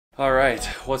All right,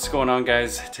 what's going on,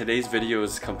 guys? Today's video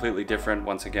is completely different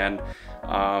once again.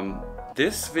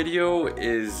 This video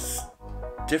is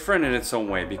different in its own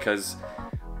way because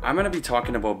I'm gonna be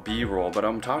talking about B-roll, but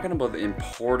I'm talking about the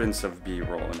importance of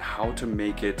B-roll and how to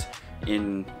make it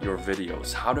in your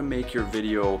videos, how to make your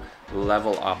video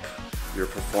level up your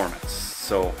performance.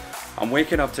 So I'm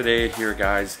waking up today here,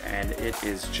 guys, and it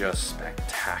is just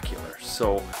spectacular.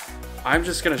 So I'm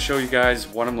just gonna show you guys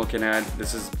what I'm looking at.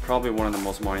 This is probably one of the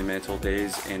most monumental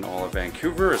days in all of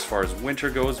Vancouver as far as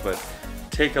winter goes, but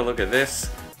take a look at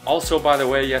this. Also, by the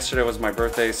way, yesterday was my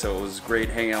birthday, so it was great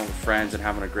hanging out with friends and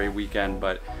having a great weekend.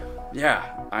 But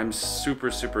yeah, I'm super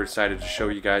excited to show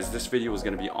you guys. This video is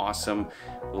gonna be awesome.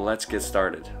 Let's get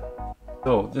started.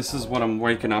 So this is what I'm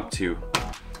waking up to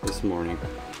this morning.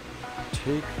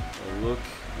 Take a look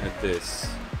at this.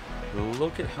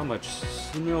 Look at how much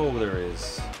snow there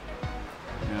is.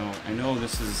 Now, I know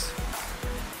this is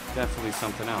definitely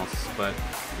something else, but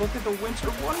look at the winter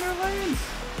wonderlands.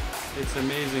 It's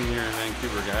amazing here in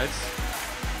Vancouver, guys.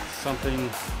 Something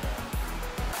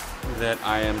that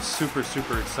I am super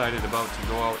excited about to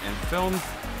go out and film.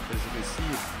 As you can see,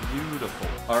 it's beautiful.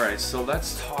 All right, so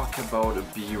let's talk about a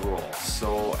B-roll.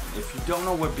 So if you don't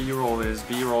know what B-roll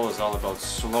is all about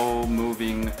slow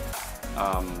moving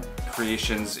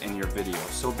creations in your video.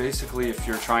 So basically, if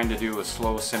you're trying to do a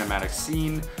slow cinematic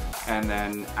scene and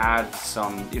then add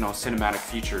some, cinematic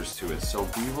features to it. So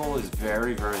B-roll is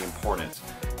very important.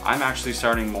 I'm actually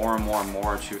starting more and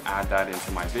more to add that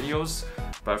into my videos.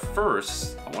 But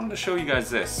first, I wanted to show you guys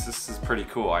this. This is pretty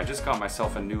cool. I just got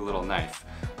myself a new little knife.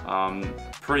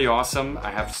 Pretty awesome,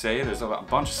 I have to say. There's a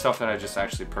bunch of stuff that I just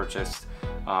actually purchased.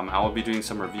 I will be doing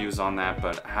some reviews on that,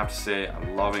 but I have to say,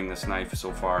 I'm loving this knife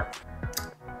so far.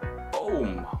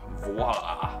 Boom,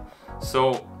 voila.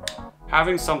 So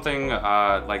having something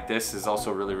like this is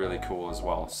also really cool as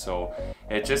well. So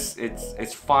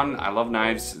it's fun. I love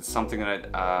knives. It's something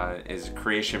that is a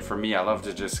creation for me. I love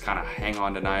to just kind of hang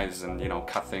on to knives and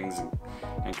cut things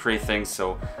and create things.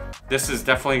 So this is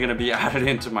definitely going to be added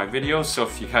into my videos. So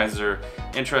if you guys are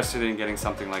interested in getting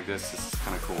something like this is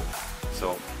kind of cool.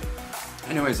 So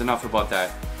anyways, enough about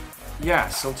that. Yeah,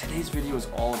 so today's video is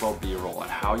all about B-roll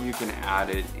and how you can add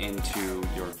it into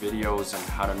your videos and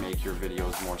how to make your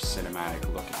videos more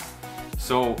cinematic looking.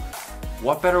 So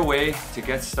what better way to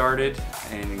get started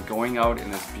in going out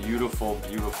in this beautiful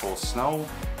snow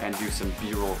and do some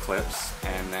B-roll clips.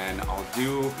 And then I'll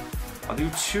do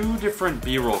two different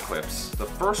B-roll clips. The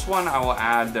first one I will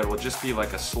add that will just be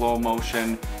like a slow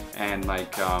motion and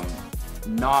like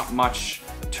not much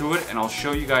to it, and I'll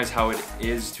show you guys how it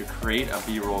is to create a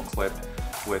B-roll clip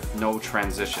with no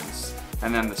transitions.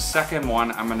 And then the second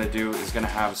one I'm gonna do is gonna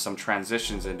have some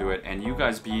transitions into it, and you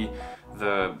guys be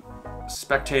the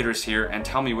spectators here and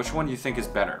tell me which one you think is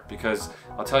better, because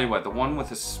I'll tell you what, the one with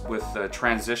the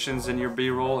transitions in your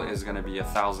B-roll is gonna be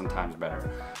 1,000 times better.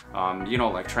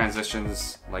 Like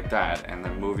transitions like that, and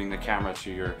then moving the camera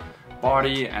to your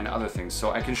body and other things.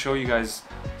 So I can show you guys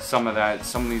some of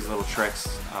these little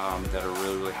tricks that are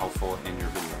really helpful in your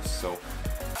videos. So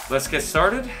let's get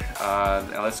started.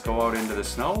 Let's go out into the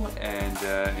snow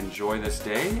and enjoy this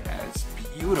day. It's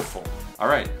beautiful. All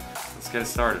right, let's get it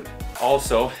started.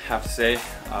 Also, have to say,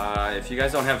 if you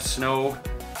guys don't have snow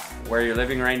where you're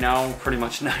living right now, pretty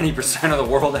much 90% of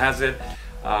the world has it.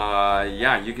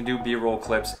 Yeah, you can do B-roll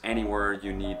clips anywhere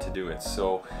you need to do it.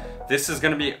 So this is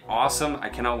gonna be awesome. I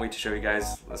cannot wait to show you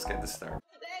guys. Let's get this started.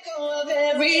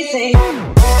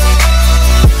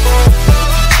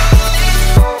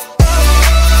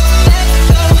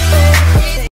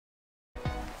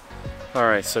 All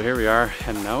right, so here we are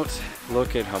heading out.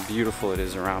 Look at how beautiful it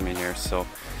is around me here. So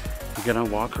we're gonna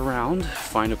walk around,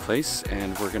 find a place,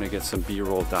 and we're gonna get some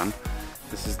B-roll done.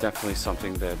 This is definitely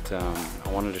something that I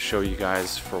wanted to show you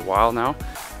guys for a while now,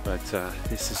 but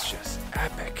this is just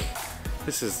epic.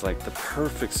 This is like the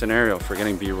perfect scenario for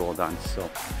getting B-roll done. So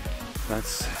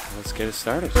let's get it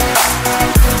started.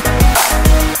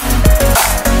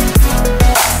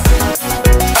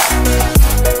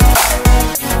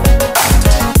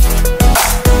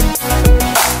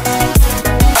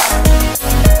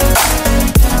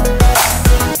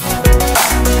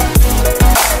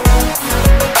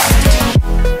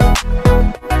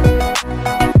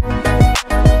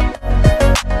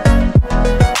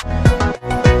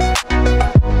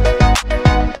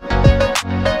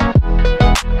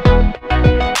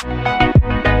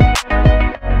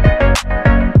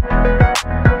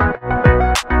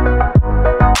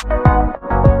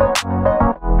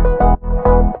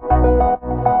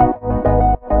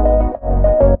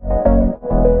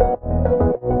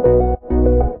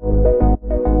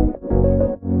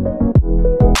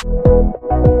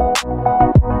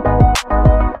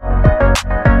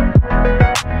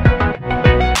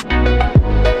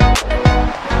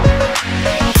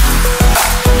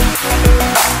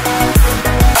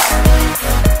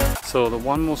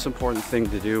 one most important thing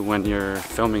to do when you're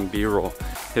filming B-roll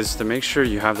is to make sure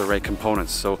you have the right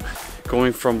components. So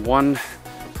going from one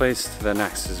place to the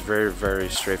next is very, very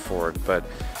straightforward, but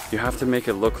you have to make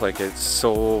it look like it's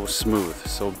so smooth.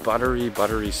 So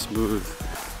buttery smooth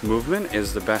movement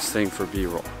is the best thing for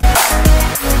B-roll.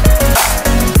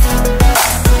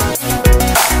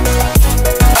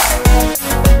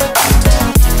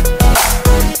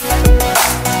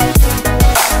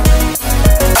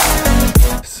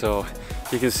 So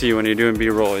you can see when you're doing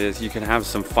B-roll is you can have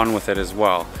some fun with it as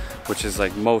well, which is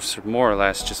like more or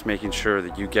less just making sure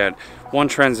that you get one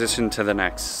transition to the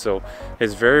next. So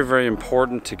it's very, very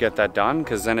important to get that done,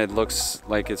 because then it looks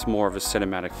like it's more of a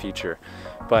cinematic feature.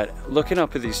 But looking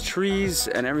up at these trees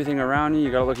and everything around you,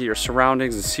 you gotta look at your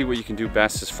surroundings and see what you can do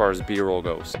best as far as B-roll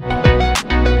goes.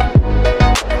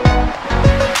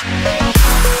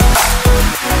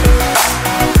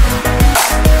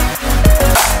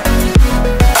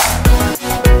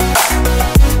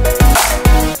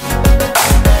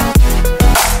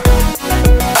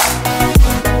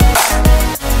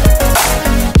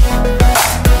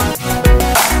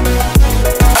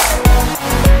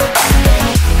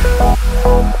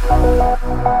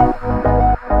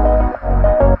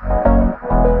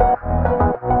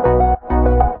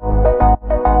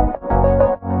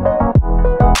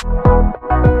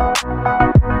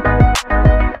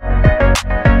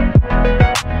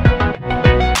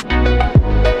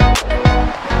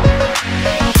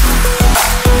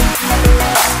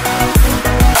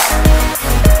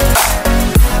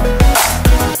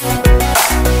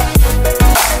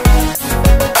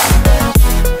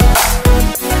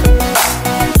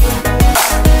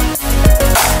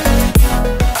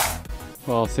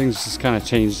 Well, things just kind of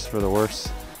changed for the worse.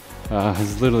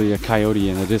 There's literally a coyote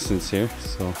in the distance here,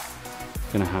 so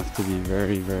gonna have to be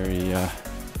very, very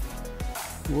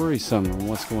worrisome on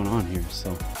what's going on here.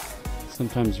 So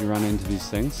sometimes you run into these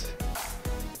things,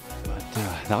 but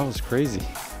that was crazy.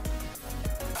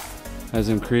 As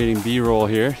I'm creating B-roll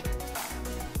here,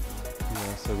 you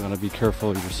also gotta be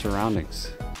careful of your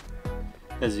surroundings.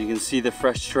 As you can see, the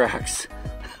fresh tracks.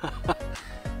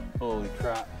 Holy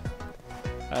crap.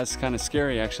 That's kind of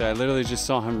scary, actually. I literally just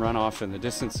saw him run off in the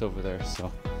distance over there.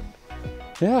 So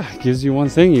yeah, it gives you one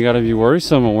thing. You got to be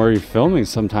worrisome on where you're filming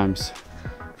sometimes.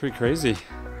 Pretty crazy.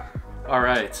 All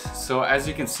right, so as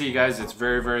you can see, guys, it's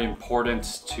very, very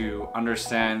important to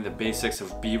understand the basics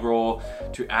of B-roll,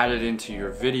 to add it into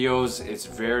your videos. It's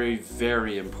very,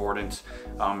 very important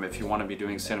if you want to be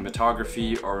doing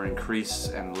cinematography or increase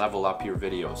and level up your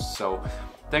videos. So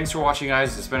thanks for watching,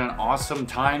 guys. It's been an awesome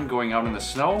time going out in the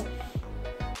snow,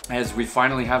 as we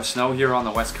finally have snow here on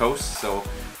the West Coast, so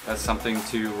that's something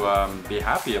to be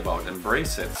happy about.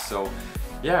 Embrace it. So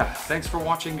yeah, thanks for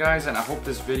watching, guys, and I hope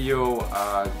this video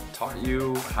taught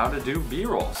you how to do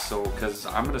B-roll. So because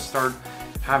I'm gonna start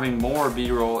having more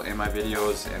B-roll in my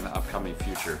videos in the upcoming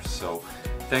future. So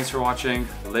thanks for watching.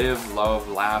 Live, love,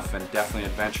 laugh, and definitely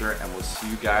adventure, and we'll see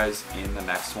you guys in the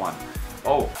next one.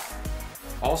 Oh,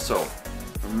 also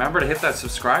remember to hit that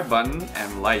subscribe button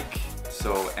and like.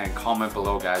 And comment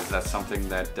below, guys. That's something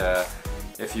that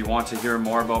if you want to hear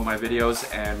more about my videos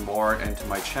and more into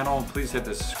my channel, please hit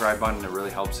the subscribe button. It really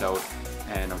helps out,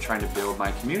 and I'm trying to build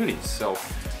my community. So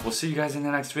we'll see you guys in the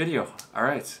next video. All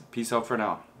right, peace out for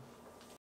now.